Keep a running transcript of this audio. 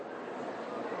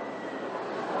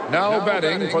Now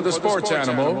betting for the sports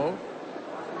animal,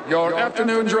 your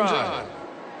afternoon drive.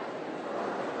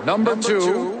 Number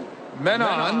 2, men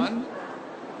on,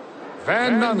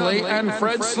 Van Nunley and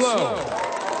Fred Slow.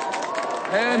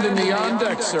 And in the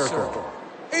on-deck circle,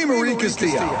 Amory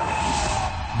Castillo.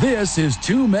 This is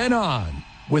 2 Men On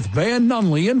with Van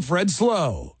Nunley and Fred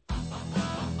Slow.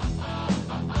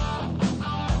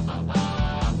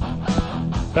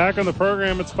 Back on the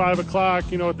program, it's 5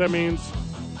 o'clock. You know what that means.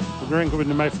 The drink with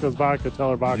New Mexico's vodka,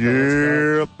 Teller Vodka.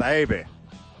 Yeah, baby.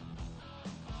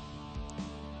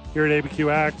 Here at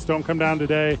ABQ AXE, don't come down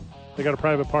today. They got a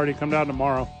private party. Come down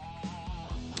tomorrow.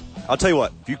 I'll tell you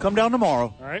what. If you come down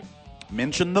tomorrow, all right,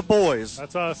 mention the boys.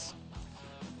 That's us.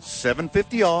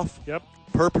 $7.50 off. Yep.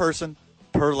 Per person,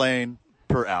 per lane,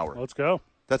 per hour. Let's go.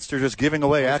 They're just giving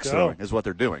away axe throwing is what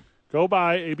they're doing. Go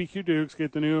buy ABQ Dukes.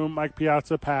 Get the new Mike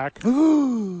Piazza pack.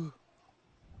 Ooh.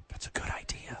 That's a good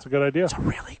idea. That's a good idea. It's a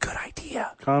really good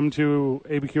idea. Come to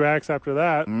ABQ AXE after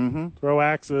that. Mm-hmm. Throw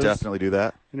axes. Definitely do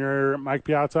that. In your Mike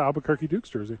Piazza Albuquerque Dukes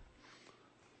jersey.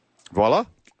 Voila.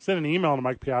 Send an email to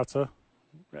Mike Piazza.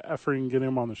 After you can get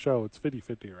him on the show. It's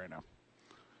 50-50 right now.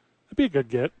 That'd be a good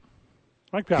get.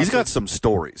 Mike Piazza. He's got some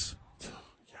stories. Yeah.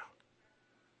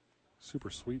 Super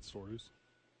sweet stories.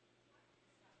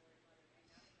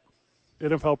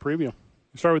 NFL preview. You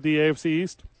start with the AFC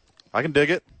East? I can dig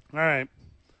it. All right.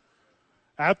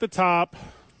 At the top,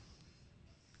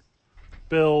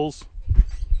 Bills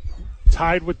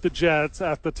tied with the Jets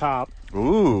at the top.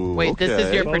 Ooh. Wait, okay. this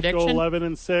is your Both prediction? go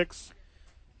 11-6.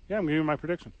 Yeah, I'm giving you my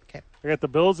prediction. Okay. I got the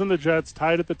Bills and the Jets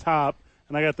tied at the top,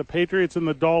 and I got the Patriots and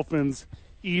the Dolphins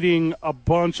eating a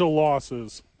bunch of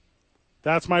losses.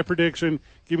 That's my prediction.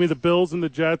 Give me the Bills and the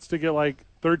Jets to get like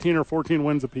 13 or 14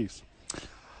 wins apiece.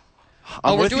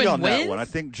 I'm we're with you doing on that wins? one. I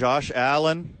think Josh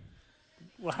Allen.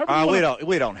 Well,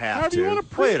 We don't have how to. do you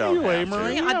want to We don't preview, have to.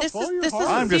 Amory? Yeah, this is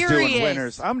I'm just doing serious.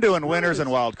 winners. I'm doing winners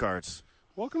and wild cards.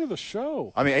 Welcome to the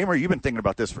show. I mean, Amory, you've been thinking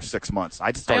about this for 6 months.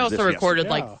 I started also this recorded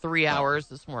yesterday. like 3 hours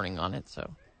this morning on it, so.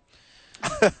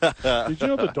 Did you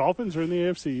know the Dolphins are in the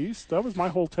AFC East? That was my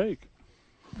whole take.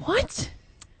 What?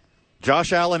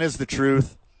 Josh Allen is the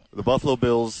truth. The Buffalo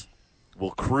Bills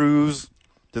will cruise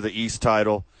to the East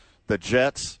title. The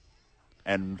Jets,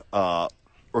 and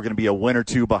we're going to be a win or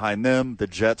two behind them. The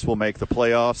Jets will make the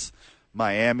playoffs.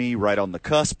 Miami right on the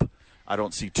cusp. I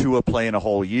don't see Tua playing a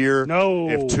whole year. No.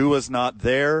 If Tua's not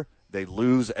there, they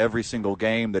lose every single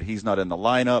game that he's not in the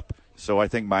lineup. So I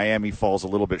think Miami falls a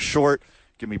little bit short.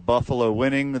 Give me Buffalo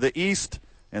winning the East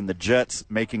and the Jets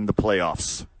making the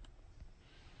playoffs.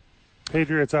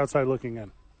 Patriots outside looking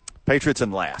in. Patriots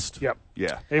in last. Yep.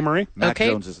 Yeah. Marie? Mac Okay,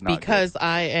 Jones is not because good.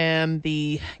 I am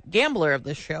the gambler of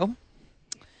this show.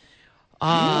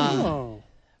 Oh.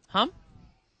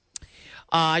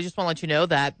 I just want to let you know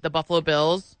that the Buffalo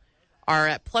Bills are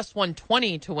at plus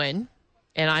 120 to win,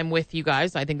 and I'm with you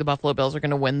guys. I think the Buffalo Bills are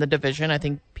going to win the division. I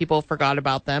think people forgot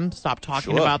about them, stopped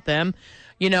talking about them.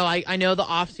 You know, I know the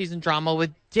offseason drama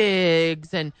with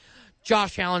Diggs and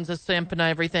Josh Allen's a simp and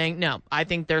everything. No, I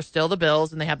think they're still the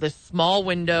Bills, and they have this small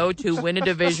window to win a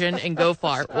division and go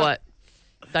far. What?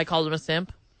 Did I call him a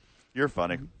simp? You're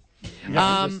funny.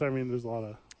 Yeah, there's a lot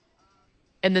of...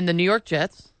 And then the New York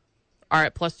Jets are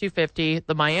at plus 250.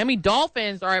 The Miami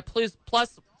Dolphins are at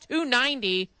plus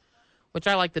 290, which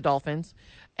I like the Dolphins.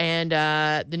 And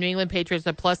the New England Patriots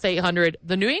at plus 800.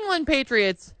 The New England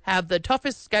Patriots have the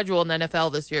toughest schedule in the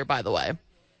NFL this year, by the way.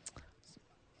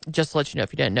 Just to let you know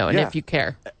if you didn't know, and if you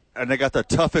care. And they got the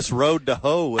toughest road to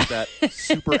hoe with that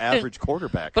super average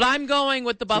quarterback. But I'm going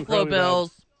with the Buffalo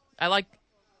Bills. I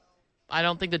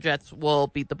don't think the Jets will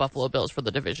beat the Buffalo Bills for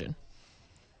the division.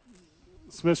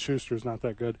 Smith-Schuster's not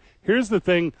that good. Here's the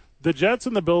thing. The Jets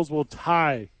and the Bills will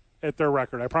tie at their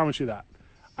record. I promise you that.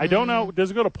 I don't know.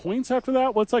 Does it go to points after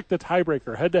that? What's like the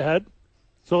tiebreaker? Head-to-head?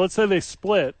 So let's say they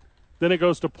split. Then it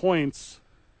goes to points.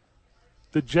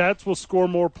 The Jets will score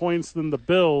more points than the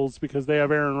Bills because they have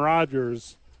Aaron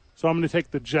Rodgers. So I'm going to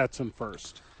take the Jets in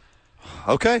first.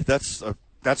 Okay, that's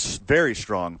very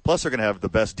strong. Plus, they're going to have the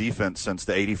best defense since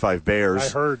the 85 Bears. I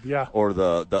heard, yeah. Or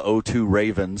the 02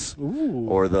 Ravens. Ooh.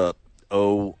 Or the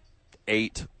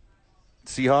 08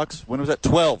 Seahawks. When was that?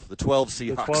 12. The 12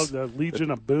 Seahawks. The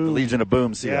Legion of Boom. The Legion of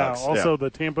Boom Seahawks. Yeah, also the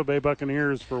Tampa Bay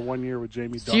Buccaneers for 1 year with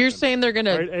Jamie Duncan. So you're saying they're going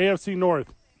to... Right, AFC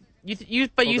North. You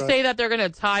say that they're going to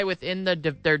tie within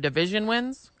their division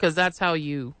wins? Because that's how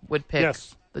you would pick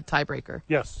the tiebreaker.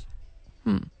 Yes.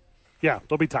 Yeah,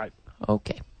 they'll be tied.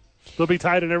 Okay. They'll be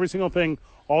tied in every single thing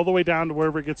all the way down to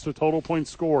wherever it gets to total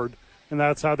points scored, and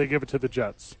that's how they give it to the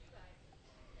Jets.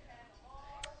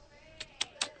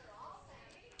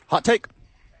 Hot take.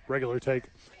 Regular take.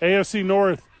 AFC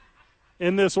North,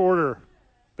 in this order,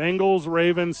 Bengals,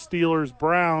 Ravens, Steelers,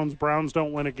 Browns. Browns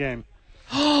don't win a game.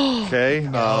 Okay.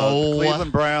 No.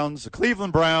 The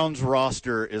Cleveland Browns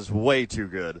roster is way too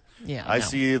good. Yeah, I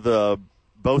see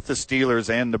both the Steelers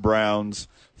and the Browns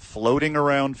floating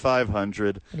around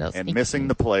 500 and missing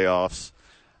the playoffs.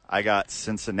 I got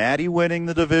Cincinnati winning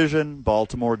the division,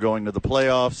 Baltimore going to the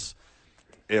playoffs.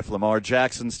 If Lamar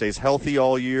Jackson stays healthy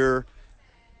all year,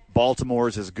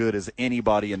 Baltimore's as good as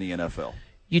anybody in the NFL.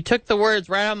 You took the words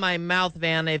right out of my mouth,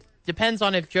 Van. It depends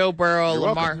on if Joe Burrow,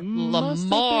 Lamar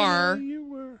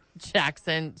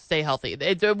Jackson stay healthy.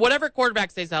 Whatever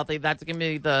quarterback stays healthy, that's going to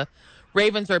be the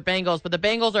Ravens or Bengals. But the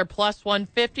Bengals are plus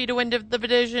 150 to win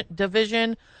the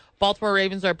division. Baltimore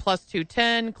Ravens are plus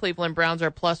 210. Cleveland Browns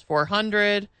are plus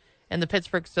 400. And the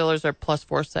Pittsburgh Steelers are plus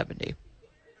 470.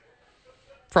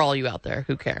 For all you out there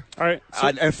who care. All right.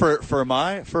 And for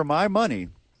my money,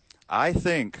 I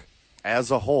think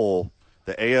as a whole,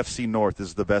 the AFC North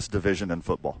is the best division in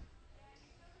football.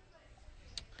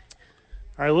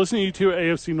 All right, listen to you two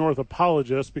AFC North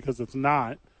apologists because it's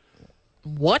not.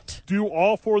 What? Do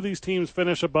all four of these teams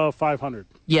finish above 500?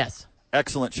 Yes.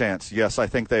 Excellent chance. Yes, I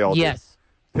think they all do. Yes.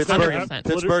 Pittsburgh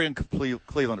 100%. and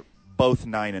Cleveland, both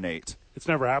 9-8. It's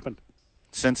never happened.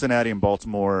 Cincinnati and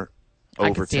Baltimore,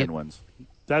 over 10 wins.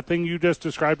 That thing you just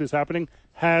described as happening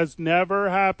has never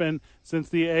happened since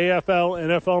the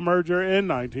AFL-NFL merger in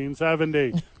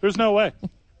 1970. There's no way.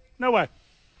 No way.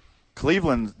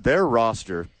 Cleveland, their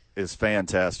roster is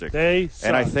fantastic. They suck.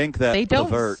 And I think that They don't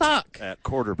pervert suck. at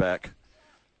quarterback.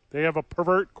 They have a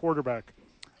pervert quarterback.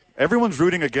 Everyone's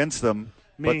rooting against them,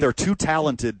 but they're too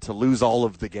talented to lose all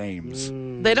of the games.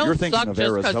 They don't You're thinking suck of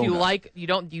just because Arizona.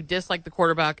 you dislike the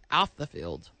quarterback off the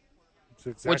field,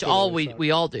 Exactly which why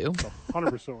we all do. they suck.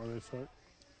 100% why they suck.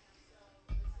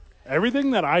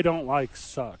 Everything that I don't like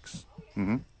sucks.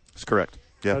 That's correct.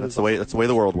 Yeah, That that's is the way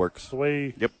the world works. The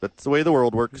way Yep, that's the way the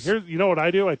world works. Here's, you know what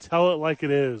I do? I tell it like it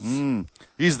is.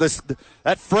 He's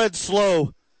that Fred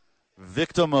Slow,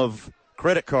 victim of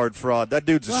credit card fraud. That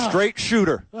dude's a straight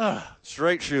shooter.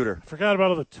 Straight shooter. Forgot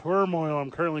about all the turmoil I'm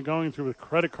currently going through with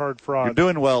credit card fraud. You're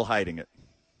doing well hiding it.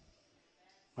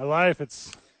 My life,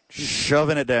 it's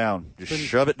Shoving it down. Just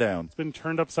shove it down. been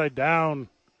turned upside down.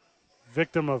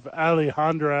 Victim of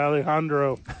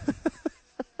Alejandro.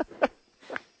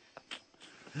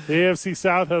 The AFC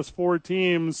South has 4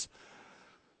 teams.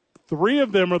 3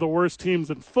 of them are the worst teams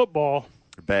in football,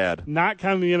 Bad. not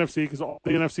counting the NFC because all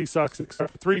the NFC sucks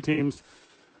except for 3 teams.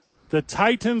 The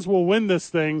Titans will win this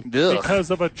thing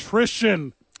because of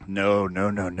attrition. No,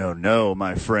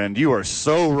 my friend. You are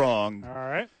so wrong. All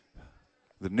right.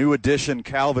 The new addition,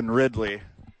 Calvin Ridley,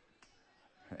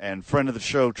 and friend of the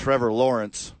show, Trevor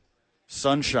Lawrence,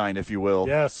 Sunshine, if you will,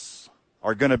 Yes.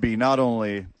 are going to be not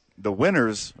only the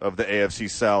winners of the AFC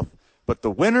South, but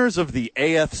the winners of the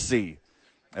AFC,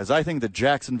 as I think the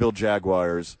Jacksonville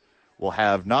Jaguars will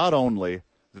have not only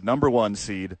the number 1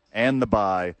 seed and the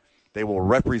bye, they will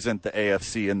represent the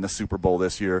AFC in the Super Bowl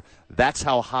this year. That's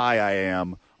how high I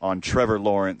am on Trevor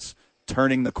Lawrence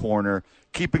turning the corner,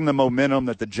 keeping the momentum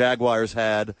that the Jaguars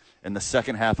had in the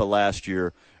second half of last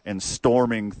year, and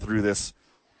storming through this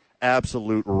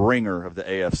absolute ringer of the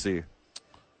AFC.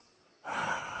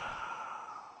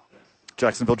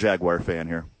 Jacksonville Jaguar fan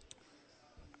here.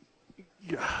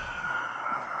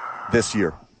 This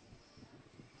year.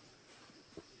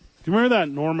 Do you remember that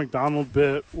Norm Macdonald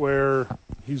bit where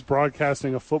he's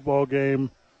broadcasting a football game,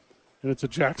 and it's a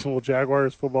Jacksonville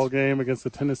Jaguars football game against the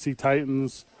Tennessee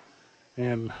Titans,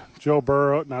 and Mark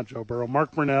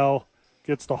Brunell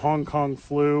gets the Hong Kong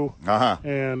flu,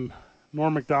 and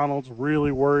Norm Macdonald's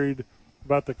really worried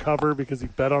about the cover because he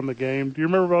bet on the game. Do you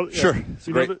remember about it? Sure. Yeah. It's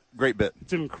a great bit.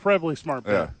 It's an incredibly smart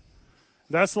bit. Yeah.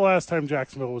 That's the last time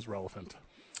Jacksonville was relevant.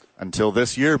 Until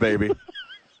this year, baby.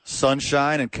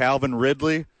 Sunshine and Calvin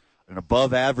Ridley, an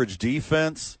above-average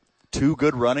defense, 2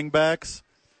 good running backs.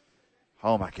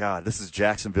 Oh, my God. This is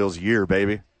Jacksonville's year,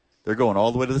 baby. They're going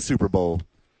all the way to the Super Bowl.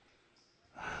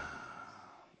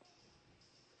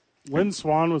 Lynn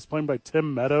Swann was played by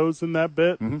Tim Meadows in that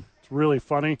bit. Mm-hmm. It's really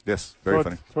funny. Yes, very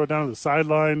funny. Throw it down to the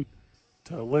sideline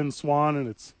to Lynn Swann, and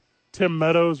it's Tim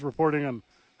Meadows reporting on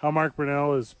how Mark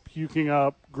Brunell is puking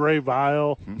up gray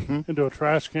vial into a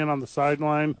trash can on the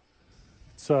sideline.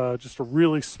 It's just a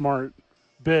really smart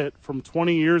bit from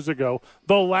 20 years ago.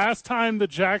 The last time the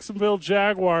Jacksonville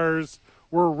Jaguars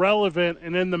were relevant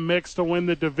and in the mix to win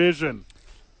the division.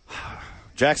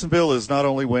 Jacksonville is not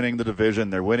only winning the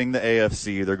division, they're winning the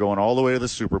AFC. They're going all the way to the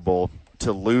Super Bowl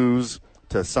to lose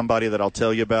to somebody that I'll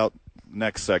tell you about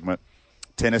next segment.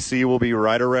 Tennessee will be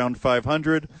right around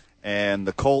 500, and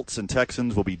the Colts and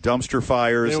Texans will be dumpster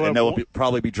fires, and they'll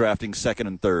probably be drafting second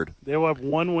and third. They will have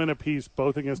one win apiece,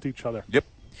 both against each other. Yep.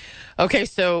 Okay,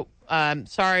 so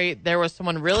sorry, there was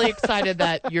someone really excited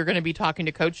that you're going to be talking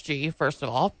to Coach G, first of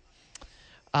all.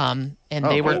 And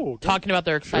they were talking about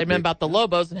their excitement about the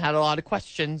Lobos and had a lot of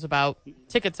questions about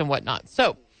tickets and whatnot.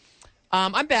 So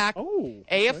I'm back.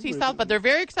 AFC South, but they're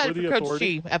very excited for Coach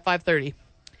G at 5:30.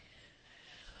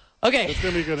 Okay. It's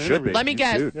going to be a good interview. Let me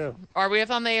guess. Yeah. Are we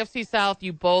on the AFC South?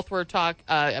 You both were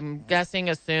I'm guessing,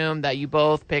 assume that you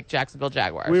both picked Jacksonville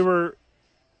Jaguars. We were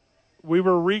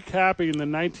recapping the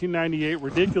 1998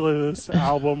 Ridiculous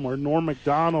album where Norm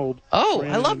Macdonald.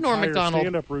 I love Norm Macdonald.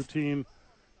 Stand-up routine.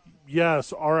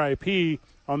 Yes, R.I.P.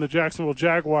 on the Jacksonville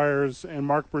Jaguars and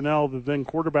Mark Brunell, the then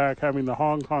quarterback, having the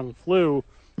Hong Kong flu,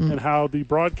 and how the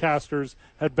broadcasters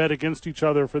had bet against each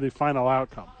other for the final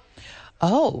outcome.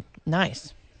 Oh,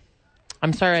 nice.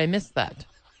 I'm sorry I missed that.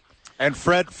 And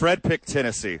Fred picked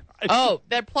Tennessee. Oh,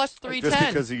 they're plus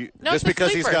 310. Just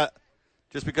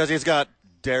because he's got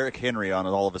Derrick Henry on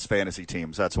all of his fantasy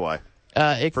teams. That's why.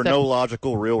 For no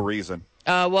logical, real reason.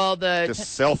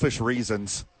 Just selfish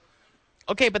reasons.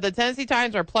 Okay, but the Tennessee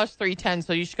Titans are plus 310,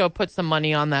 so you should go put some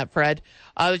money on that, Fred.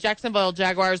 The Jacksonville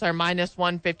Jaguars are minus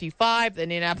 155. The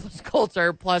Indianapolis Colts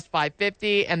are plus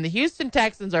 550, and the Houston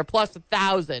Texans are plus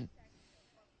 1,000.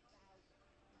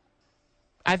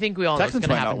 I think we all know what's going to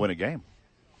happen. Texans might not win a game.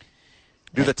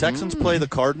 Do the Texans play the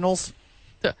Cardinals?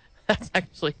 That's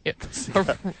actually it. They're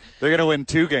going to win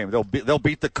 2 games. They'll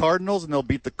beat the Cardinals and they'll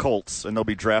beat the Colts, and they'll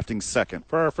be drafting second.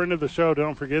 For our friend of the show,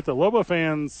 don't forget the Lobo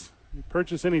fans. You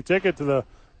purchase any ticket to the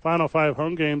Final 5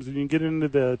 home games, and you can get into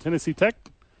the Tennessee Tech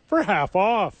for half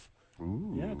off.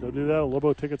 Ooh. Yeah, go do that at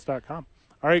lobotickets.com.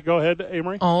 All right, go ahead,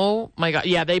 Amory. Oh, my God.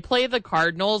 Yeah, they play the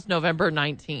Cardinals November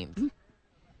 19th.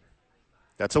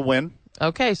 That's a win.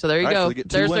 Okay, so there you go. So get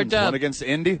 2 There's wins. their dub. One against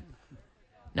Indy.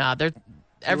 Nah,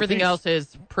 everything else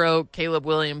is pro Caleb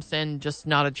Williamson, just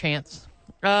not a chance.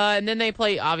 And then they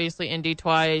play, obviously, Indy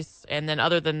twice. And then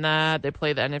other than that, they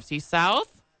play the NFC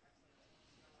South.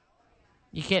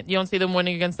 You don't see them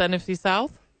winning against the NFC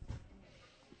South?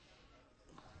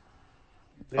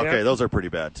 Those are pretty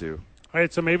bad, too. All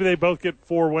right, so maybe they both get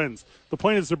 4 wins. The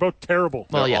point is they're both terrible.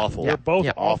 Well, they're awful. They're both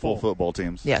awful football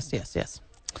teams. Yes.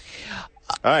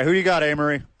 All right, who do you got,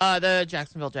 Amory? The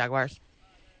Jacksonville Jaguars.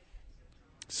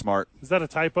 Smart. Is that a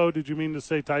typo? Did you mean to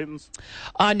say Titans?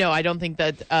 No, I don't think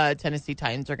that Tennessee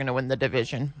Titans are going to win the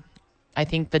division. I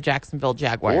think the Jacksonville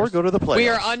Jaguars. Or go to the playoffs. We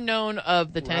are unknown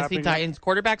of the Tennessee Titans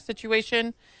quarterback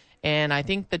situation, and I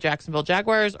think the Jacksonville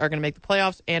Jaguars are going to make the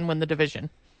playoffs and win the division.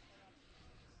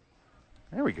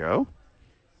 There we go.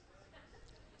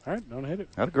 All right, don't hit it.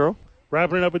 That a girl.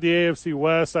 Wrapping it up with the AFC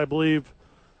West, I believe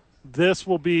this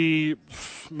will be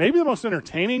maybe the most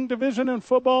entertaining division in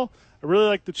football. I really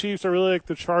like the Chiefs. I really like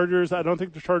the Chargers. I don't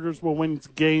think the Chargers will win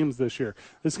games this year.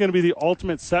 This is going to be the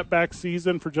ultimate setback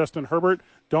season for Justin Herbert.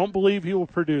 Don't believe he will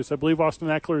produce. I believe Austin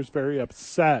Eckler is very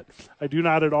upset. I do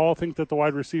not at all think that the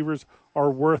wide receivers are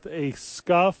worth a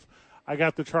scuff. I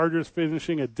got the Chargers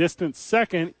finishing a distant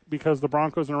second because the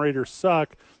Broncos and Raiders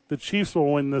suck. The Chiefs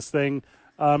will win this thing,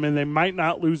 and they might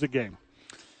not lose a game.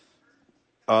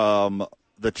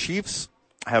 The Chiefs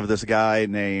have this guy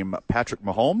named Patrick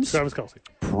Mahomes. Travis Kelce.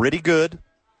 Pretty good.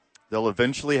 They'll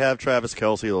eventually have Travis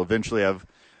Kelce. They'll eventually have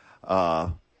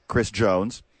Chris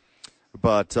Jones.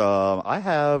 But I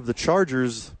have the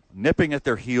Chargers nipping at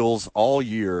their heels all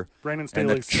year. Brandon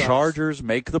Staley and the Chargers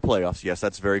make the playoffs. Yes,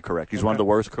 that's very correct. He's one of the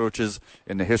worst coaches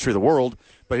in the history of the world.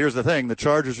 But here's the thing. The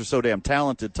Chargers are so damn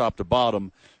talented top to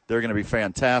bottom. They're going to be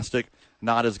fantastic.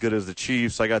 Not as good as the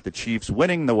Chiefs. I got the Chiefs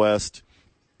winning the West.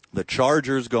 The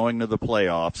Chargers going to the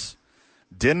playoffs.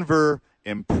 Denver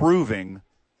improving,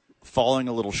 falling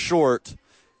a little short,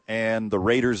 and the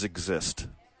Raiders exist.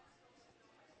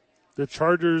 The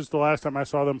Chargers, the last time I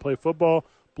saw them play football,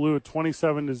 blew a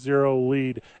 27-0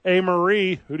 lead. Hey,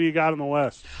 Marie, who do you got in the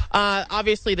West?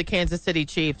 Obviously the Kansas City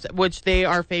Chiefs, which they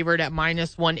are favored at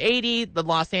minus 180. The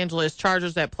Los Angeles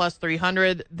Chargers at plus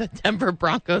 300. The Denver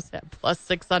Broncos at plus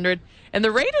 600. And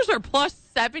the Raiders are plus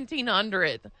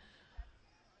 1,700.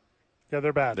 Yeah,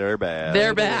 they're bad. They're bad.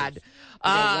 They're bad.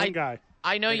 One guy.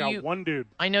 I know you. One dude.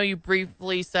 I know you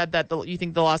briefly said that you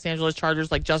think the Los Angeles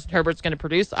Chargers, like Justin Herbert's, going to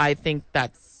produce. I think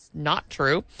that's not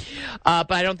true,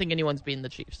 but I don't think anyone's beating the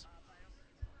Chiefs.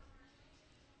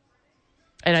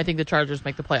 And I think the Chargers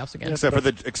make the playoffs again.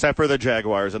 Except for the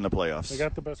Jaguars in the playoffs. They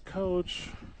got the best coach.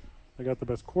 They got the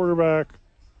best quarterback.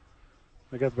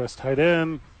 They got the best tight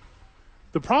end.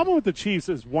 The problem with the Chiefs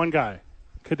is one guy,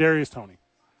 Kadarius Toney,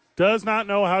 does not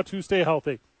know how to stay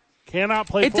healthy. Cannot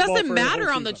play It football doesn't for a matter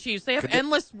whole on the season. Chiefs. They have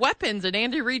endless weapons, and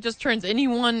Andy Reid just turns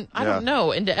anyone, I don't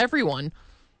know, into everyone.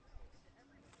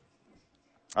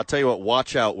 I'll tell you what,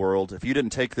 watch out, world. If you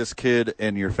didn't take this kid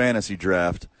in your fantasy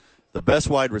draft, the best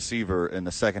wide receiver in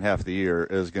the second half of the year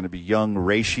is going to be young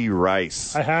Rashee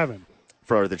Rice. I haven't.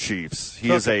 For the Chiefs.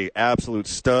 He is a absolute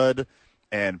stud,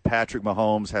 and Patrick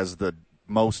Mahomes has the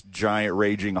most giant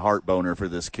raging heart boner for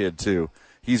this kid, too.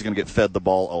 He's going to get fed the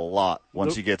ball a lot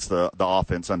once he gets the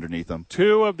offense underneath him.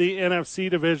 2 of the NFC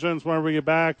divisions when we get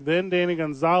back. Then Danny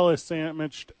Gonzalez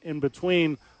sandwiched in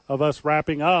between of us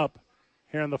wrapping up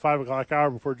here in the 5 o'clock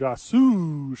hour before Josh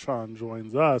Sushan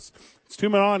joins us. It's 2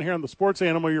 men on here on the Sports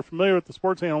Animal. You're familiar with the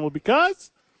Sports Animal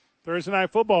because Thursday night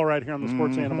football right here on the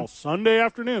Sports Animal. Sunday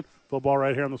afternoon, football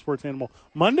right here on the Sports Animal.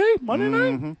 Monday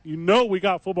night, you know we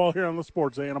got football here on the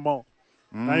Sports Animal.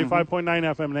 95.9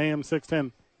 FM and AM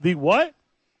 610. The what?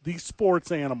 The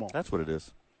Sports Animal. That's what it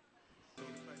is.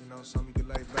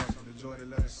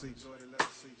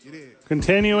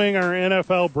 Continuing our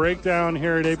NFL breakdown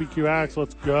here at ABQ AXE.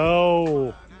 Let's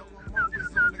go.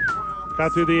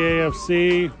 Got through the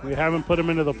AFC. We haven't put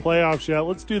them into the playoffs yet.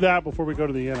 Let's do that before we go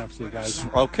to the NFC, guys.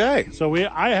 Okay. So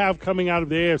I have coming out of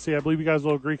the AFC, I believe you guys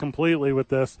will agree completely with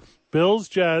this. Bills,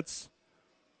 Jets,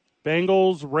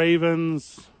 Bengals,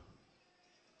 Ravens,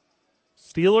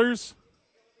 Steelers.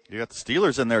 You got the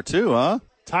Steelers in there too, huh?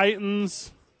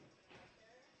 Titans,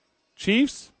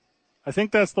 Chiefs. I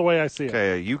think that's the way I see it.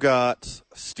 Okay, you got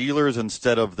Steelers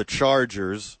instead of the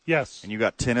Chargers. Yes. And you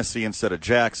got Tennessee instead of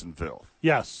Jacksonville.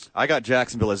 Yes. I got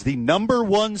Jacksonville as the number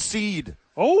 1 seed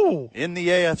in the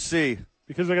AFC.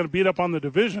 Because they're going to beat up on the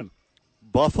division.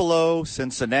 Buffalo,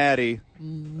 Cincinnati,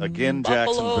 again Buffalo.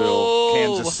 Jacksonville,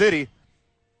 Kansas City.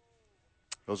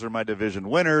 Those are my division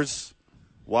winners.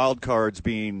 Wild cards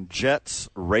being Jets,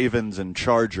 Ravens, and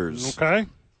Chargers. Okay.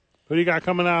 Who do you got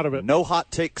coming out of it? No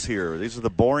hot takes here. These are the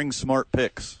boring, smart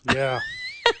picks. Yeah.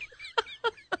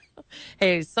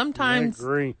 Hey, sometimes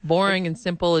boring and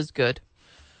simple is good.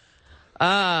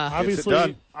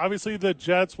 Obviously, the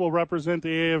Jets will represent the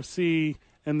AFC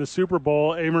in the Super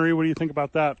Bowl. Marie, what do you think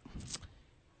about that?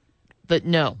 But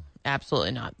no,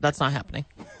 absolutely not. That's not happening.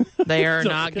 They are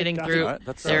not getting through. Right.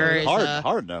 That's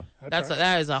hard no.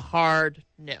 That is a hard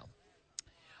no.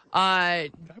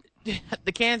 I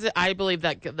believe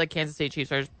that the Kansas City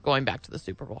Chiefs are going back to the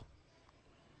Super Bowl.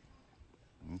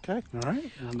 Okay. All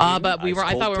right. But I thought we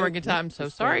were going to. I'm so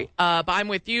sorry. But I'm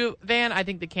with you, Van. I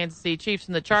think the Kansas City Chiefs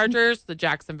and the Chargers, the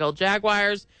Jacksonville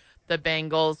Jaguars, the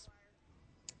Bengals,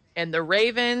 and the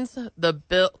Ravens,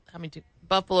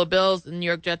 Buffalo Bills, and New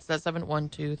York Jets. That's 7. 1,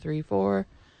 2, 3, 4.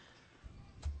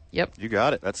 Yep. You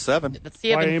got it. That's 7. That's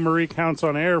 7. Why Marie counts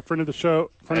on air. Friend of the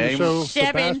show.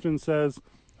 Sebastian says,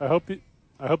 I hope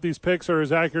these picks are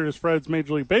as accurate as Fred's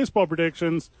Major League Baseball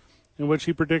predictions, in which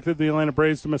he predicted the Atlanta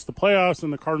Braves to miss the playoffs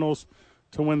and the Cardinals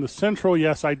to win the Central.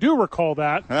 Yes, I do recall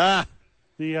that.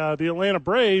 The Atlanta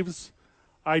Braves,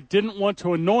 I didn't want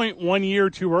to anoint 1 year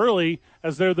too early,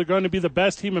 as they're going to be the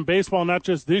best team in baseball, not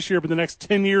just this year, but the next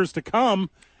 10 years to come,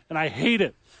 and I hate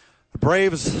it. The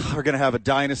Braves are going to have a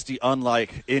dynasty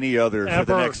unlike any other for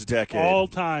the next decade. All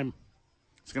time.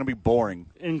 It's going to be boring.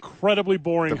 Incredibly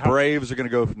boring. The Braves are going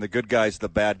to go from the good guys to the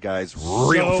bad guys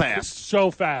real fast. So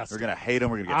fast. We're going to hate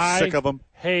them. We're going to get sick of them.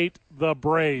 Hate the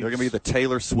Braves. They're going to be the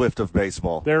Taylor Swift of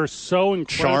baseball. They're so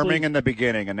incredibly charming in the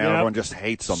beginning, and now everyone just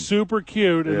hates them. Super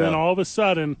cute, and then all of a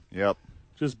sudden,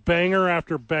 just banger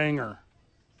after banger.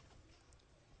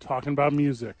 Talking about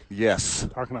music. Yes.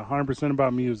 Talking 100%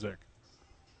 about music.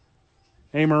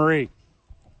 Hey, Marie.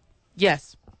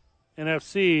 Yes.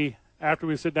 NFC, after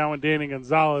we sit down with Danny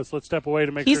Gonzalez, let's step away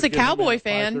to make He's sure a Cowboy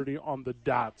fan. 5:30 on the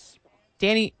dots.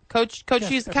 Danny, Coach,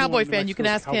 he's a Cowboy fan. You can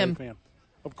ask him. Fan.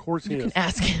 Of course he is. You can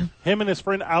ask him. Him and his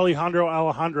friend Alejandro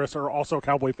Alejandres are also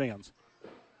Cowboy fans.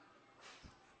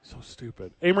 So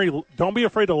stupid. Amory, don't be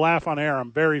afraid to laugh on air.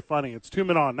 I'm very funny. It's 2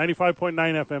 Men On, 95.9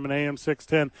 FM and AM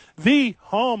 610. The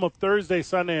home of Thursday,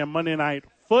 Sunday, and Monday night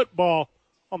football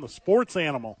on the Sports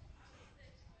Animal.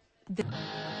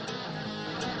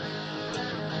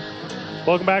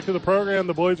 Welcome back to the program.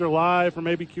 The boys are live from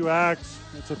ABQ AXE.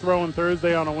 It's a throw-in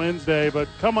Thursday on a Wednesday, but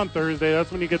come on Thursday.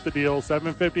 That's when you get the deal.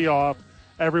 $7.50 off.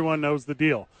 Everyone knows the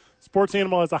deal. Sports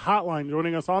Animal has a hotline.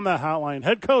 Joining us on that hotline,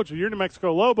 head coach of your New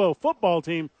Mexico Lobo football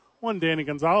team, one Danny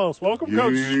Gonzalez. Welcome,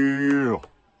 Coach.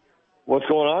 What's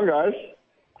going on, guys?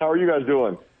 How are you guys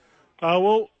doing?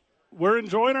 Well, we're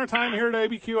enjoying our time here at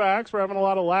ABQ AXE. We're having a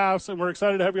lot of laughs, and we're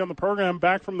excited to have you on the program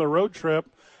back from the road trip.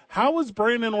 How was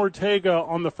Brandon Ortega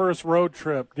on the first road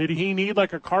trip? Did he need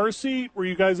like a car seat? Were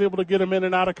you guys able to get him in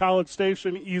and out of College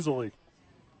Station easily?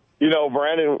 You know,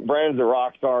 Brandon's a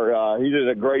rock star. He did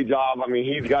a great job. I mean,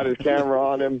 he's got his camera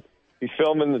on him. He's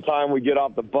filming the time we get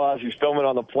off the bus. He's filming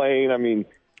on the plane. I mean,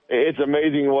 it's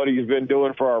amazing what he's been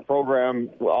doing for our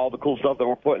program, all the cool stuff that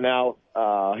we're putting out.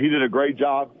 He did a great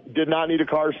job. Did not need a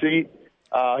car seat.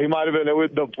 He might have been.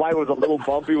 The flight was a little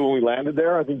bumpy when we landed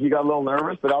there. I think he got a little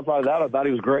nervous, but outside of that, I thought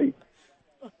he was great.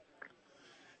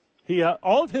 He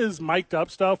all of his mic'd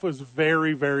up stuff was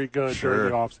very, very good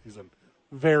during the off season.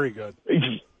 Very good.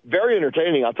 He's very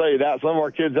entertaining, I'll tell you that. Some of our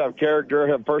kids have character,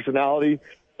 have personality.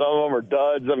 Some of them are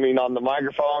duds, I mean, on the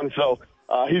microphone. So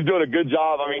he's doing a good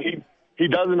job. I mean, he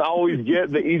doesn't always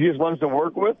get the easiest ones to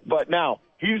work with, but now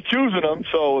he's choosing them,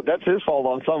 so that's his fault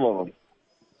on some of them.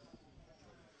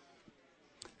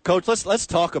 Coach, let's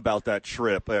talk about that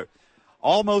trip.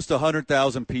 Almost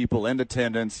 100,000 people in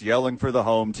attendance, yelling for the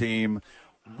home team.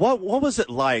 What was it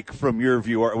like from your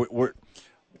view?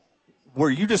 Were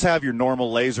you just have your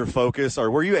normal laser focus, or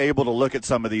were you able to look at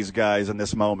some of these guys in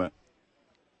this moment?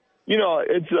 You know,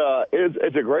 it's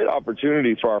a great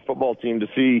opportunity for our football team to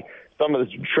see some of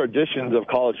the traditions of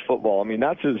college football. I mean,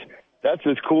 that's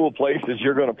as cool a place as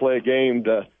you're going to play a game.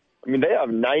 They have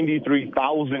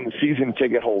 93,000 season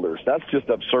ticket holders. That's just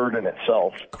absurd in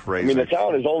itself. Crazy. I mean, the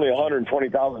town is only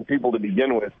 120,000 people to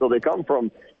begin with. So they come from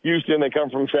Houston, they come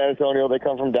from San Antonio, they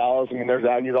come from Dallas. I mean, there's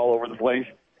Aggies all over the place.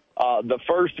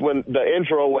 The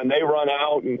intro, when they run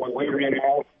out and when we run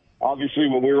out, obviously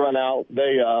when we run out,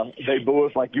 they boo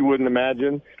us like you wouldn't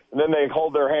imagine. And then they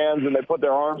hold their hands and they put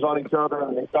their arms on each other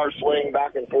and they start swaying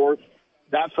back and forth.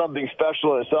 That's something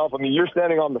special in itself. I mean, you're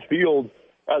standing on the field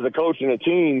as a coach and a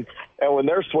team, and when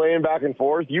they're swaying back and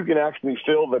forth, you can actually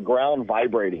feel the ground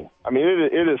vibrating. I mean,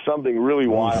 it is something really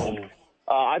wild.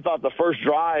 I thought the first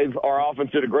drive, our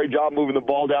offense did a great job moving the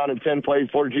ball down in 10 plays,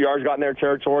 42 yards, got in their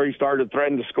territory, started to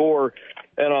threaten to score,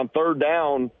 and on third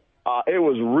down, it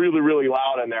was really, really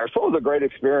loud in there. So it was a great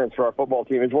experience for our football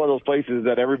team. It's one of those places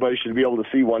that everybody should be able to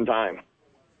see one time.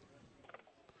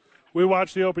 We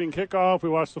watched the opening kickoff. We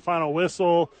watched the final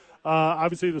whistle.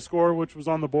 Obviously, the score, which was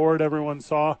on the board, everyone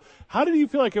saw. How did you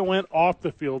feel like it went off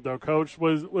the field, though, Coach?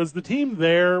 Was the team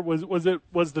there? Was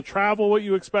the travel what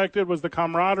you expected? Was the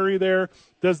camaraderie there?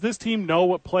 Does this team know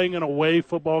what playing an away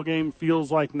football game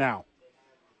feels like now?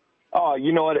 Oh,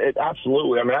 you know what?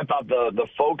 Absolutely. I mean, I thought the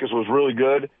focus was really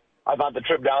good. I thought the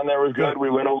trip down there was good. We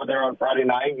went over there on Friday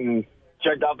night and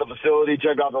checked out the facility,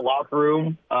 checked out the locker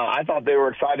room. I thought they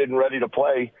were excited and ready to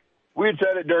play. We had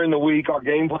said it during the week. Our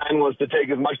game plan was to take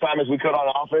as much time as we could on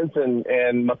offense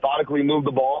and methodically move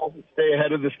the ball, stay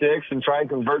ahead of the sticks, and try and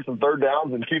convert some third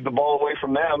downs and keep the ball away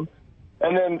from them,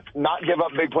 and then not give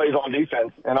up big plays on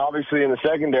defense. And obviously in the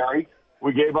secondary,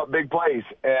 we gave up big plays.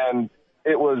 And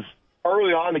it was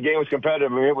early on, the game was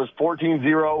competitive. I mean, it was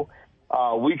 14-0.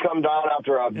 We come down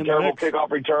after a terrible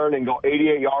kickoff return and go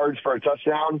 88 yards for a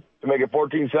touchdown to make it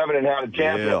 14-7 and had a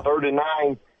chance at 3rd and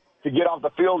 9 to get off the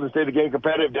field and stay the game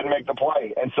competitive, didn't make the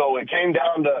play. And so it comes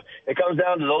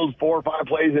down to those 4 or 5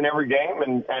 plays in every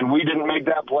game, and we didn't make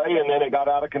that play, and then it got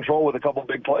out of control with a couple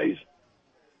big plays.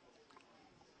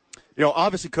 You know,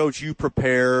 obviously, Coach, you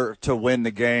prepare to win the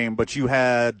game, but you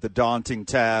had the daunting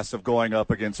task of going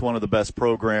up against one of the best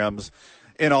programs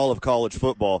in all of college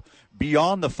football.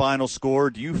 Beyond the final score,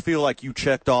 do you feel like you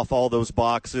checked off all those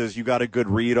boxes, you got a good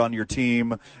read on your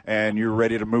team, and you're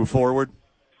ready to move forward?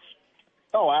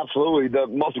 Oh, absolutely. The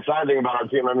most exciting thing about our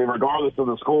team, I mean, regardless of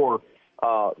the score,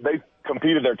 they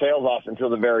competed their tails off until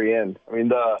the very end. I mean,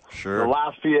 the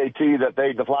last PAT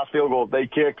the last field goal they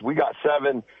kicked, we got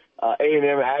 7 A&M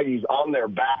Aggies on their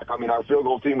back. I mean, our field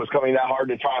goal team was coming that hard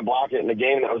to try and block it in a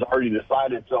game that was already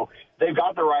decided. So they've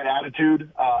got the right attitude.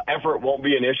 Effort won't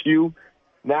be an issue.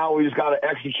 Now we just got to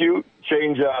execute,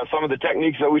 change some of the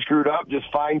techniques that we screwed up, just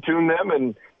fine-tune them,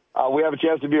 and we have a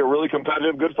chance to be a really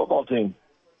competitive, good football team.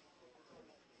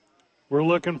 We're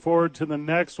looking forward to the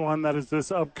next one. That is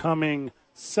this upcoming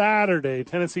Saturday.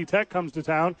 Tennessee Tech comes to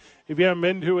town. If you haven't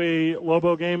been to a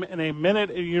Lobo game in a minute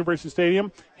at University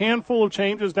Stadium, handful of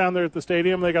changes down there at the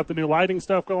stadium. They got the new lighting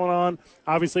stuff going on.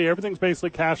 Obviously, everything's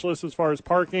basically cashless as far as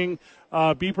parking.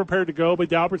 Be prepared to go, but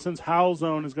the Albertsons Howl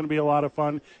Zone is going to be a lot of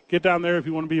fun. Get down there if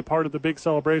you want to be a part of the big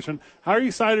celebration. How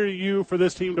excited are you for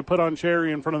this team to put on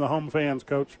cherry in front of the home fans,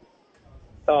 Coach?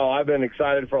 Oh, I've been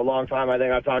excited for a long time. I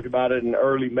think I talked about it in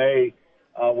early May.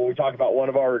 When we talked about one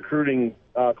of our recruiting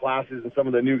classes and some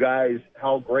of the new guys,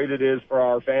 how great it is for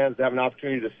our fans to have an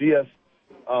opportunity to see us.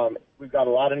 We've got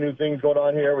a lot of new things going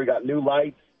on here. We got new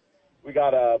lights. We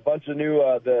got a bunch of new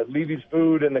the Levy's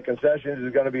food and the concessions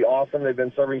is going to be awesome. They've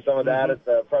been serving some of that at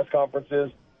the press conferences.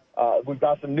 We've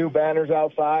got some new banners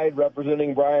outside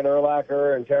representing Brian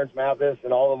Urlacher and Terrence Mathis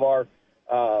and all of our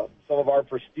some of our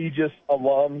prestigious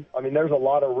alum. I mean, there's a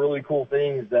lot of really cool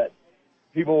things that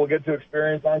people will get to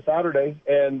experience on Saturday.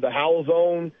 And the Howl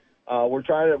Zone, we've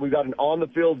got an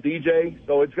on-the-field DJ,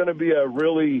 so it's going to be a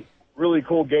really, really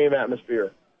cool game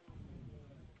atmosphere.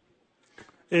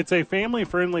 It's a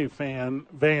family-friendly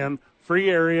van. Free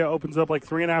area, opens up like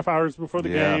 3.5 hours before the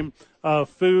game.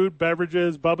 Food,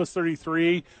 beverages, Bubba's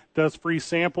 33 does free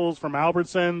samples from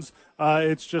Albertsons.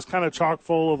 It's just kind of chock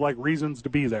full of like reasons to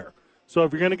be there. So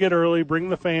if you're going to get early, bring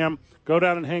the fam, go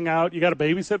down and hang out. You got to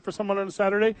babysit for someone on a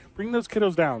Saturday, bring those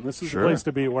kiddos down. This is the place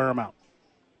to be. Wear them out.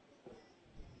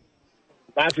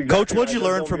 Exactly Coach, what'd you right.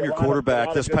 learn from your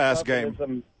quarterback this past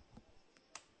game?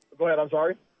 Go ahead, I'm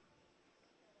sorry.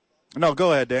 No,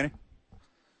 go ahead, Danny.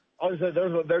 I was saying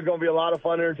there's going to be a lot of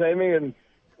fun entertainment, and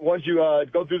once you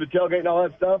go through the tailgate and all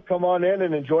that stuff, come on in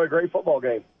and enjoy a great football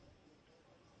game.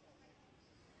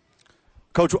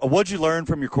 Coach, what'd you learn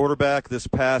from your quarterback this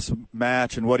past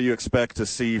match, and what do you expect to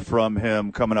see from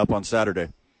him coming up on Saturday?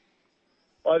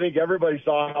 Well, I think everybody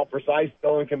saw how precise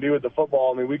Dylan can be with the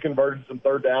football. I mean, we converted some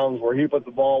third downs where he put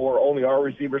the ball where only our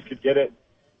receivers could get it.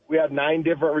 We had 9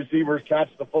 different receivers catch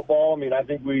the football. I mean, I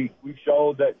think we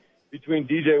showed that between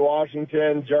DJ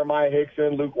Washington, Jeremiah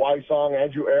Hickson, Luke Weissong,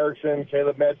 Andrew Erickson,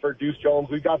 Caleb Medford, Deuce Jones,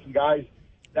 we've got some guys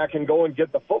that can go and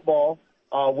get the football,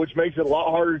 which makes it a lot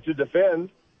harder to defend.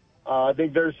 I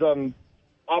think there's some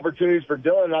opportunities for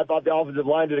Dylan, and I thought the offensive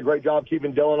line did a great job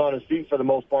keeping Dylan on his feet for the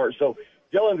most part. So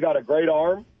Dylan's got a great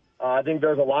arm. I think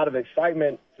there's a lot of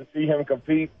excitement to see him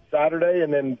compete Saturday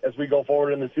and then as we go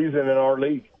forward in the season in our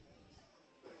league.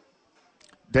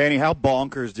 Danny, how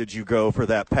bonkers did you go for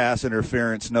that pass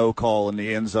interference no call in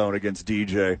the end zone against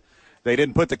DJ? They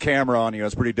didn't put the camera on you. I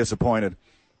was pretty disappointed.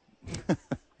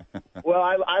 Well,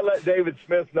 I let David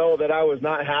Smith know that I was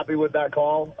not happy with that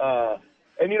call.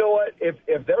 And you know what?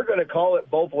 If they're going to call it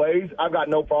both ways, I've got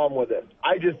no problem with it.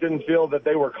 I just didn't feel that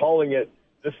they were calling it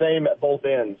the same at both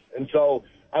ends. And so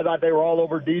I thought they were all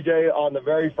over DJ on the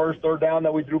very first third down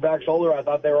that we threw back shoulder. I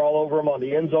thought they were all over him on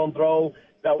the end zone throw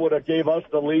that would have gave us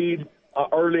the lead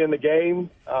early in the game.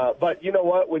 But you know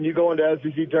what? When you go into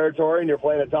SEC territory and you're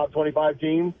playing a top 25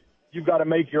 team, you've got to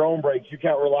make your own breaks. You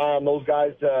can't rely on those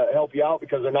guys to help you out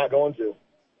because they're not going to.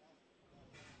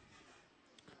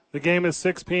 The game is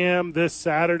 6 p.m. this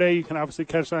Saturday. You can obviously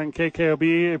catch it on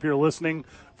KKOB if you're listening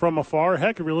from afar.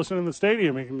 Heck, if you're listening in the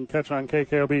stadium, you can catch it on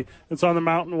KKOB. It's on the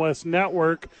Mountain West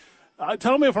Network.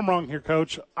 Tell me if I'm wrong here,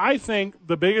 Coach. I think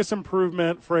the biggest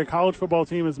improvement for a college football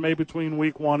team is made between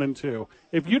week 1 and 2.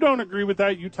 If you don't agree with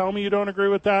that, you tell me you don't agree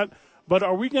with that. But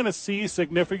are we going to see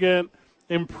significant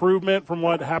improvement from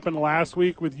what happened last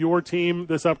week with your team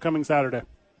this upcoming Saturday?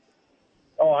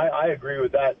 Oh, I agree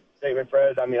with that statement,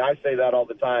 Fred. I mean, I say that all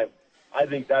the time. I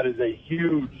think that is a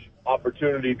huge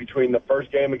opportunity between the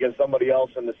first game against somebody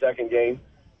else and the second game.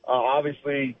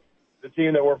 Obviously, the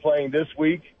team that we're playing this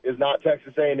week is not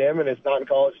Texas A&M, and it's not in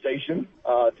College Station.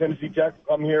 Tennessee Tech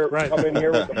come in here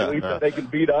with the belief that they can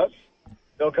beat us.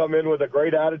 They'll come in with a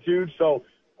great attitude. So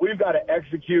we've got to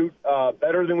execute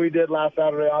better than we did last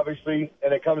Saturday, obviously,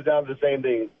 and it comes down to the same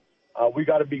thing. We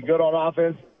got to be good on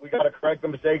offense. We got to correct the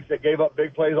mistakes that gave up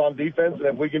big plays on defense, and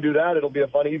if we can do that, it'll be a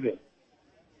fun evening.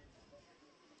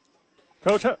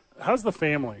 Coach, how's the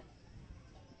family?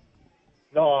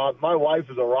 No, my wife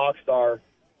is a rock star.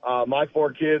 My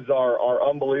 4 kids are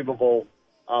unbelievable.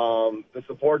 The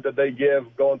support that they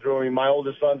give going through. I mean, my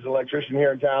oldest son's an electrician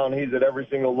here in town. He's at every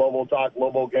single Lobo Talk,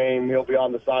 Lobo game. He'll be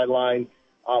on the sideline.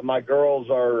 My girls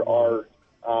are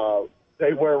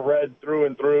they wear red through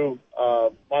and through.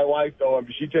 My wife, though, I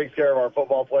mean, she takes care of our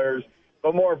football players.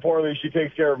 But more importantly, she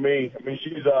takes care of me. I mean,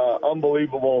 she's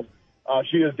unbelievable.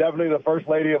 She is definitely the first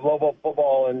lady of Lobo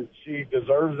football, and she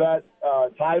deserves that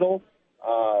title.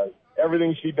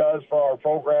 Everything she does for our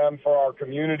program, for our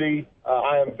community,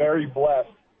 I am very blessed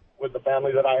with the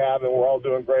family that I have, and we're all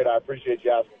doing great. I appreciate you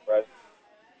asking, Fred.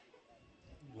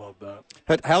 Love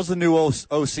that. How's the new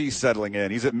OC settling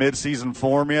in? He's at midseason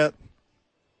form yet?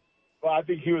 Well, I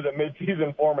think he was at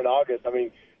midseason form in August. I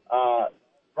mean,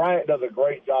 Bryant does a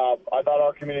great job. I thought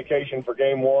our communication for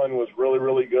game 1 was really,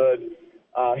 really good.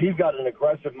 He's got an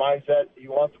aggressive mindset. He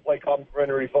wants to play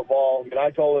complementary football. I mean, I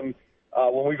told him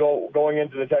when we going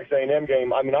into the Texas A&M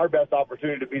game, I mean, our best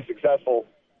opportunity to be successful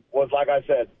was, like I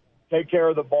said, take care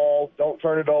of the ball, don't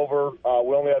turn it over.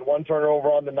 We only had 1 turnover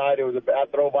on the night. It was a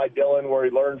bad throw by Dylan where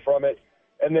he learned from it,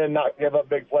 and then not give up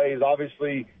big plays.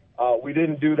 Obviously, we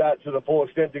didn't do that to the full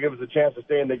extent to give us a chance to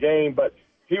stay in the game, but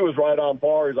he was right on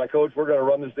par. He's like, Coach, we're going to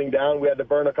run this thing down. We had to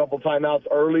burn a couple timeouts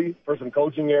early for some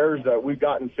coaching errors that we've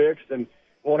gotten fixed, and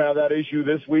won't have that issue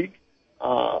this week.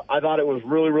 I thought it was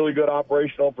really, really good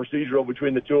operational procedural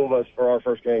between the two of us for our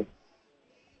first game.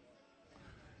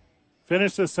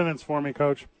 Finish this sentence for me,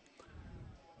 Coach.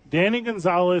 Danny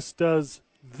Gonzalez does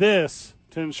this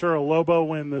to ensure a Lobo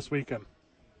win this weekend.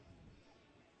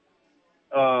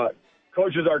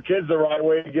 Coaches our kids the right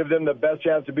way to give them the best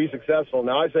chance to be successful.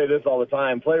 Now, I say this all the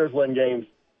time. Players win games.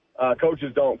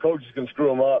 Coaches don't. Coaches can screw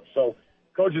them up. So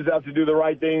coaches have to do the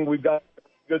right thing. We've got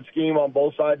a good scheme on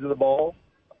both sides of the ball.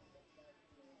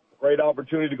 Great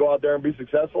opportunity to go out there and be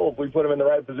successful. If we put them in the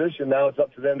right position, now it's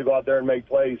up to them to go out there and make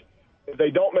plays. If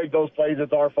they don't make those plays,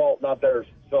 it's our fault, not theirs.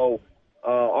 So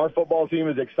our football team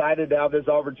is excited to have this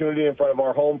opportunity in front of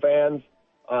our home fans.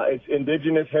 It's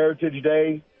Indigenous Heritage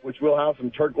Day, which we'll have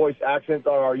some turquoise accents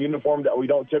on our uniform that we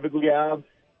don't typically have.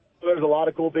 So there's a lot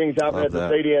of cool things happening at the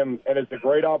stadium, and it's a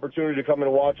great opportunity to come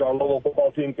and watch our local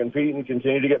football team compete and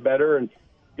continue to get better and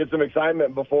get some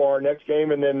excitement before our next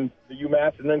game and then the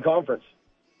UMass and then conference.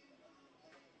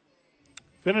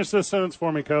 Finish this sentence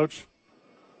for me, Coach.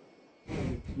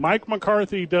 Mike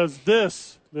McCarthy does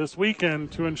this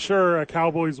weekend to ensure a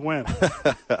Cowboys win.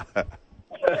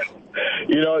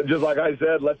 Just like I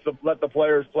said, let the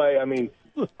players play. I mean,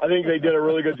 I think they did a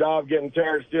really good job getting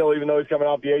Terrence Steele, even though he's coming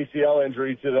off the ACL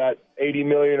injury, to that $80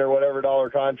 million or whatever dollar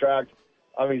contract.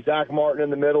 I mean, Zach Martin in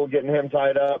the middle, getting him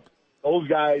tied up. Those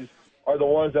guys are the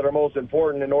ones that are most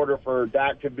important in order for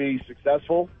Dak to be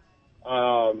successful.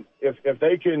 If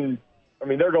they can, I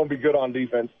mean, they're going to be good on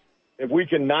defense. If we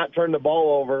can not turn the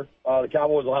ball over, the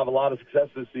Cowboys will have a lot of success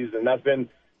this season. That's been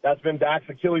Dak's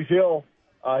Achilles heel.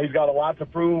 He's got a lot to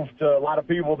prove to a lot of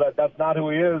people that that's not who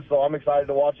he is, so I'm excited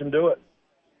to watch him do it.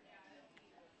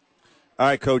 All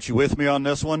right, Coach, you with me on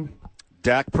this one?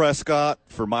 Dak Prescott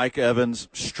for Mike Evans,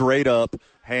 straight up,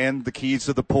 hand the keys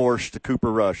to the Porsche to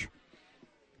Cooper Rush.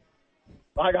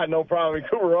 I got no problem. I mean,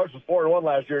 Cooper Rush was 4-1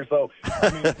 last year, so I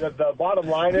mean, the bottom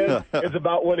line is it's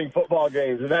about winning football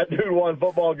games, and that dude won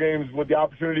football games with the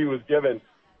opportunity he was given.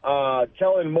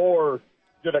 Kellen Moore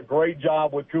did a great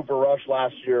job with Cooper Rush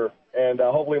last year, and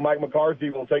hopefully Mike McCarthy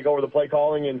will take over the play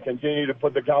calling and continue to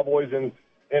put the Cowboys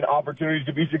in opportunities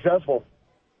to be successful.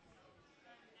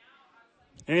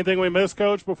 Anything we missed,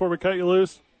 Coach, before we cut you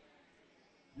loose?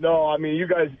 No, I mean, you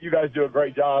guys do a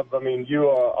great job. I mean, you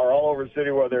are all over the city,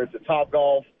 whether it's at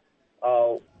Topgolf.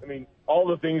 I mean, all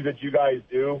the things that you guys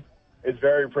do is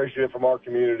very appreciative from our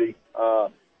community.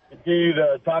 Continue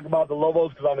to talk about the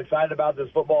Lobos because I'm excited about this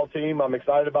football team. I'm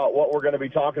excited about what we're going to be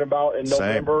talking about in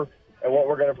November and what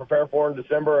we're going to prepare for in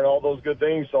December and all those good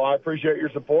things. So I appreciate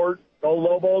your support. Go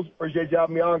Lobos. Appreciate you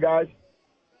having me on, guys.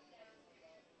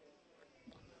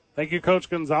 Thank you, Coach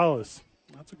Gonzalez.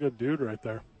 That's a good dude right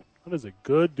there. That is a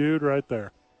good dude right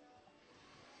there.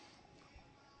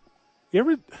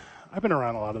 I've been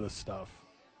around a lot of this stuff.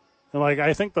 And,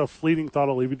 I think the fleeting thought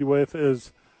I'll leave you with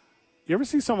is, you ever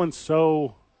see someone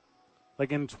so,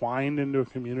 entwined into a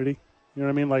community? You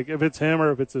know what I mean? If it's him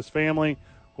or if it's his family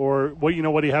or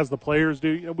what he has the players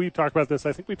do. We talked about this.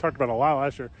 I think we talked about it a lot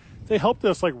last year. They helped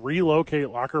us, relocate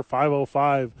Locker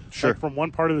 505 from one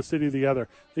part of the city to the other.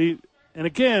 And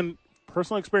again,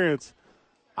 personal experience,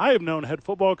 I have known head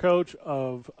football coach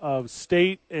of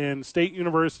state and state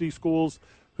university schools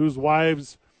whose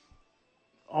wives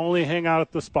only hang out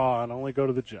at the spa and only go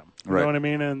to the gym. You know what I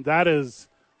mean? And that is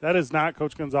not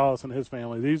Coach Gonzalez and his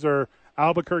family. These are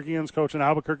Albuquerqueans coaching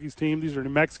Albuquerque's team. These are New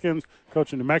Mexicans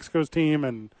coaching New Mexico's team.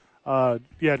 And,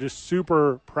 just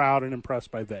super proud and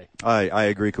impressed by they. I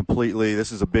agree completely.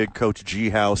 This is a big Coach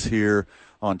G house here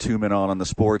on Two Men On the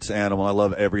Sports Animal. I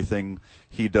love everything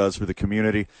he does for the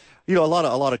community. A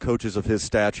lot of coaches of his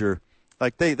stature,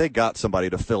 they got somebody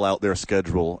to fill out their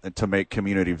schedule and to make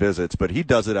community visits, but he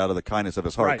does it out of the kindness of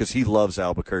his heart because he loves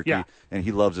Albuquerque and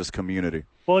he loves his community.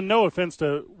 Well, and no offense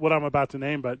to what I'm about to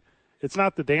name, but it's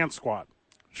not the dance squad.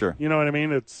 Sure. You know what I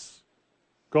mean? It's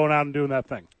going out and doing that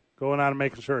thing, going out and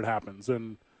making sure it happens.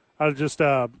 And just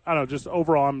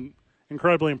overall, I'm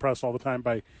incredibly impressed all the time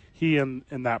by he and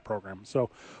that program.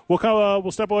 So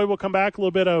we'll step away. We'll come back, a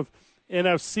little bit of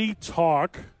NFC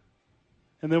talk,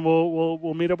 and then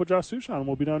we'll meet up with Josh Sushan, and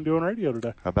we'll be done doing radio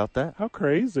today. How about that? How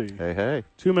crazy. Hey.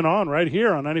 2 Men On right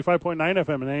here on 95.9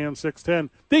 FM and AM 610,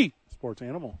 the Sports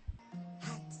Animal.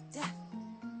 Hot to death.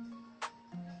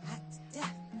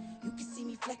 You can see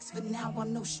me flex, but now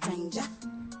I'm no stranger.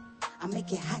 I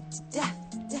make it hot to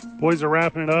death. Boys are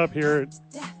wrapping it up here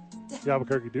at the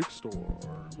Albuquerque Duke Store.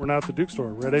 We're not at the Duke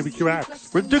Store. We're at ABQ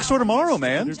AXE. We're at the Duke Store tomorrow,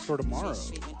 man. Duke Store tomorrow.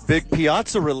 Big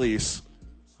Piazza release.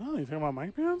 Oh, you talking about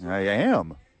Mike Piazza? I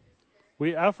am.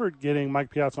 We offered getting Mike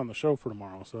Piazza on the show for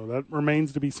tomorrow, so that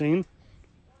remains to be seen.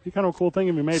 Be kind of a cool thing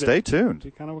if we made it. Stay tuned.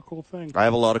 Be kind of a cool thing. I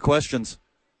have a lot of questions.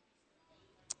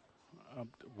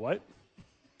 What?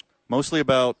 Mostly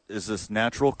about, is this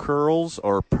natural curls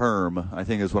or perm? I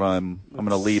think is what I'm going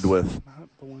to lead with. Not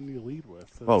the one you lead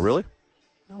with. Oh, really?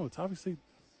 No, it's obviously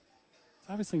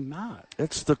not.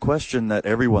 It's the question that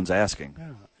everyone's asking.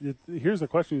 Yeah. Here's the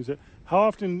question: how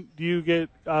often do you get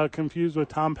confused with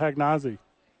Tom Pagnazzi?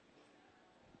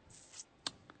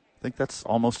 I think that's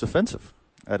almost offensive.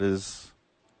 That is,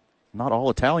 not all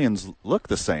Italians look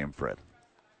the same, Fred.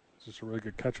 He's just a really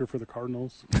good catcher for the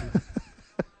Cardinals.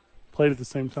 Played at the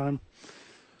same time.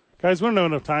 Guys, we don't have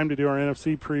enough time to do our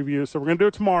NFC preview, so we're going to do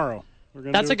it tomorrow.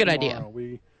 That's a good idea.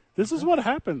 This is what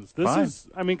happens. Because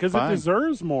it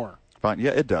deserves more. Fine.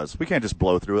 Yeah, it does. We can't just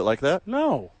blow through it like that.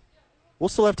 No. We'll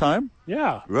still have time.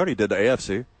 Yeah. We already did the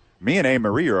AFC. Me and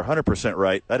A-Marie are 100%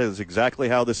 right. That is exactly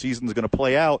how the season's going to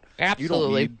play out.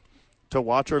 Absolutely. You don't need to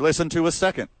watch or listen to a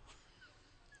second.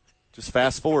 Just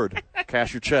fast forward.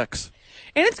 Cash your checks.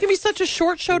 And it's going to be such a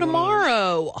short show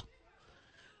tomorrow.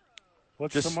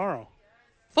 What's tomorrow?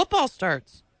 Football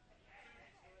starts.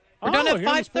 We're done at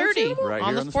 5:30 right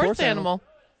on the Sports Animal.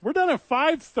 We're done at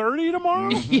 5:30 tomorrow?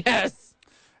 Yes.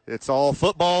 It's all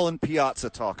football and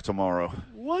piazza talk tomorrow.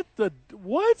 What?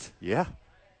 Yeah.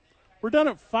 We're done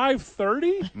at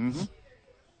 5:30? Mm-hmm.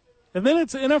 And then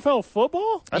it's NFL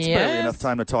football? That's barely enough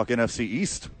time to talk NFC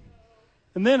East.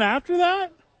 And then after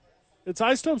that, it's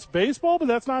Isotopes baseball, but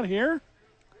that's not here.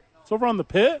 It's over on the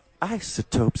Pit.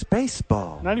 Isotopes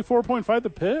baseball. 94.5 the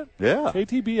Pit? Yeah.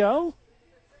 KTBL?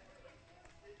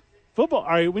 Football. All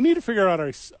right, we need to figure out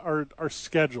our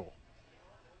schedule.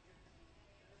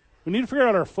 We need to figure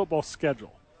out our football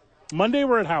schedule. Monday,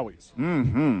 we're at Howie's.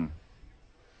 Mm-hmm.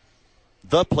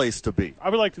 The place to be.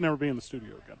 I would like to never be in the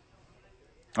studio again.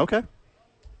 Okay.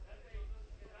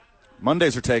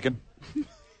 Mondays are taken.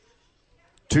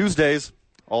 Tuesdays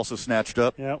also snatched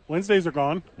up. Yeah, Wednesdays are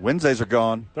gone. Wednesdays are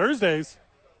gone. Thursdays,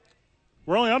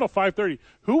 we're only on till 5:30.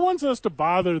 Who wants us to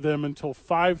bother them until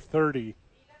 5:30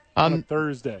 on a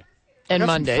Thursday? And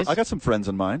Mondays. I got some friends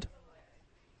in mind.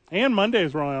 And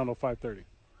Mondays, we're only on till 5:30.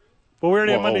 But we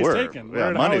already have Mondays taken. We're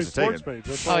at Mondays Howie's Sports taken. Page.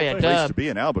 That's Oh, yeah, Place to be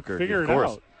in Albuquerque, Figure of it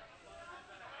course. out.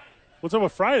 What's up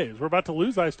with Fridays? We're about to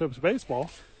lose Isotopes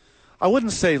baseball. I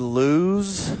wouldn't say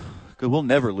lose, because we'll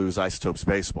never lose Isotopes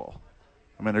baseball.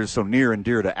 I mean, they're so near and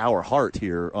dear to our heart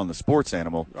here on the Sports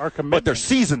Animal. Our commitment. But their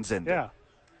season's ended. Yeah.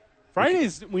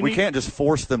 Fridays, we can't just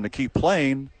force them to keep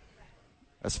playing,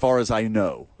 as far as I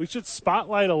know. We should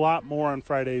spotlight a lot more on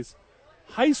Fridays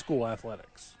high school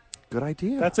athletics. Good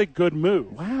idea. That's a good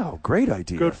move. Wow, great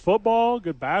idea. Good football,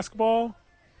 good basketball.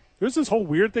 There's this whole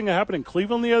weird thing that happened in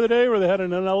Cleveland the other day where they had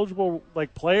an ineligible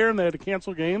player and they had to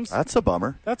cancel games. That's a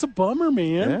bummer. That's a bummer,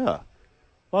 man. Yeah.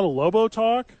 A lot of Lobo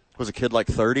talk. Was a kid like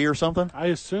 30 or something? I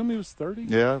assume he was 30.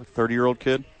 Yeah, 30-year-old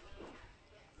kid.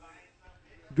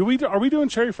 Are we doing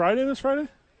Cherry Friday this Friday?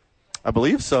 I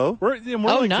believe so. We're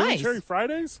doing nice. Cherry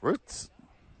Fridays? We're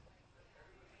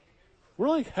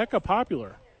like hecka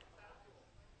popular.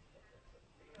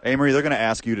 Amory, they're going to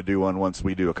ask you to do one once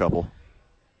we do a couple.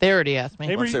 They already asked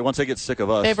me. Once they get sick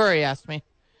of us. They've already asked me.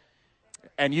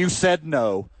 And you said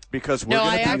no because we're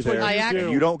going to be there.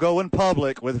 And you don't go in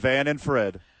public with Van and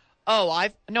Fred. Oh,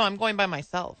 I'm going by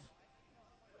myself.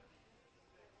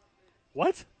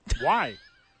 What? Why?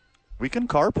 We can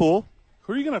carpool.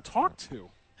 Who are you going to talk to?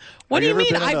 What do you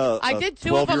mean? Have you ever been in I did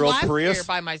 2 of them 12-year-old last Prius? year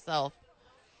by myself.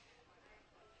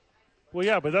 Well,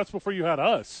 yeah, but that's before you had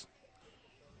us.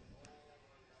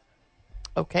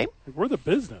 Okay. We're the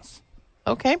business.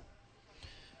 Okay.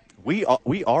 We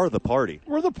are the party.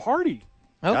 We're the party.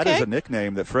 Okay. That is a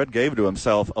nickname that Fred gave to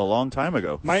himself a long time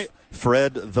ago.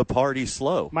 Fred the Party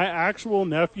Slow. My actual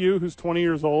nephew, who's 20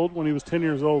 years old, when he was 10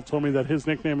 years old, told me that his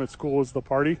nickname at school was the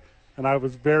party, and I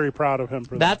was very proud of him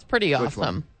for that. That's pretty Which awesome.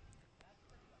 one?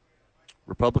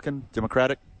 Republican?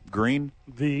 Democratic? Green?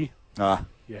 Yeah.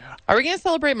 Are we going to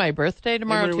celebrate my birthday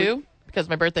tomorrow, too? Because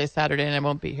my birthday is Saturday and I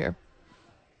won't be here.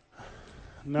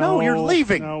 No, you're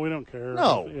leaving. No, we don't care.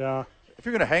 No. Yeah. If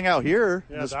you're going to hang out here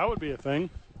in this that would be a thing.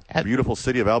 beautiful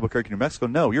city of Albuquerque, New Mexico,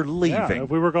 no, you're leaving. Yeah, if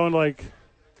we were going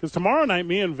because tomorrow night,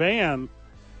 me and Van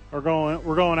we're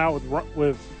going out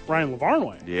with Ryan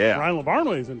Lavarnway. Yeah. Ryan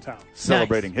Lavarnway's in town.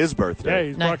 Celebrating his birthday. Yeah,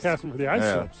 he's broadcasting for the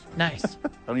Isotopes. Nice. I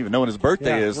don't even know when his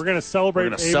birthday is. We're going to celebrate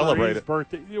Amory's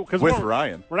birthday. With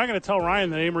Ryan. We're not going to tell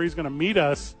Ryan that Amory's going to meet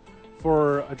us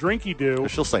for a drinky-do.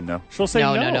 She'll say no. She'll say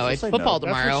no. No. It's football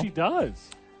tomorrow. That's what she does.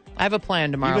 I have a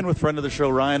plan tomorrow. Even with friend of the show,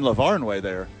 Ryan Lavarnway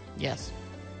there. Yes.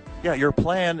 Yeah, your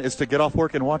plan is to get off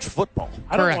work and watch football.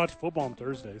 I don't watch football on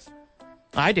Thursdays.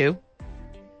 I do.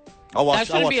 That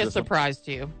shouldn't be a surprise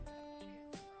to you.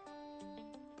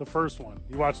 The first one.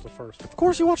 You watched the first one. Of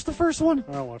course you watched the first one.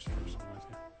 I watched the first one with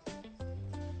you.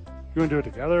 You want to do it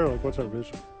together? What's our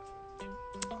vision?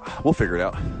 We'll figure it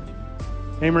out.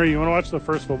 Hey, Marie, you want to watch the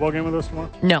first football game with us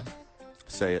tomorrow? No.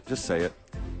 Say it. Just say it.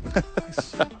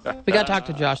 We got to talk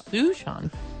to Josh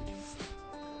Sushan.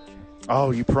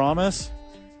 Oh, you promise?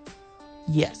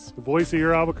 Yes. The voice of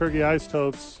your Albuquerque Ice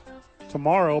Totes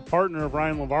tomorrow, partner of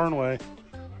Ryan Lavarnway,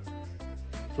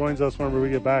 joins us whenever we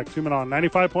get back. 2 Men On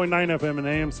 95.9 FM and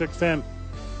AM 610.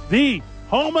 The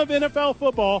home of NFL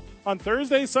football on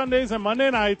Thursdays, Sundays, and Monday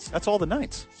nights. That's all the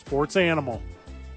nights. Sports Animal.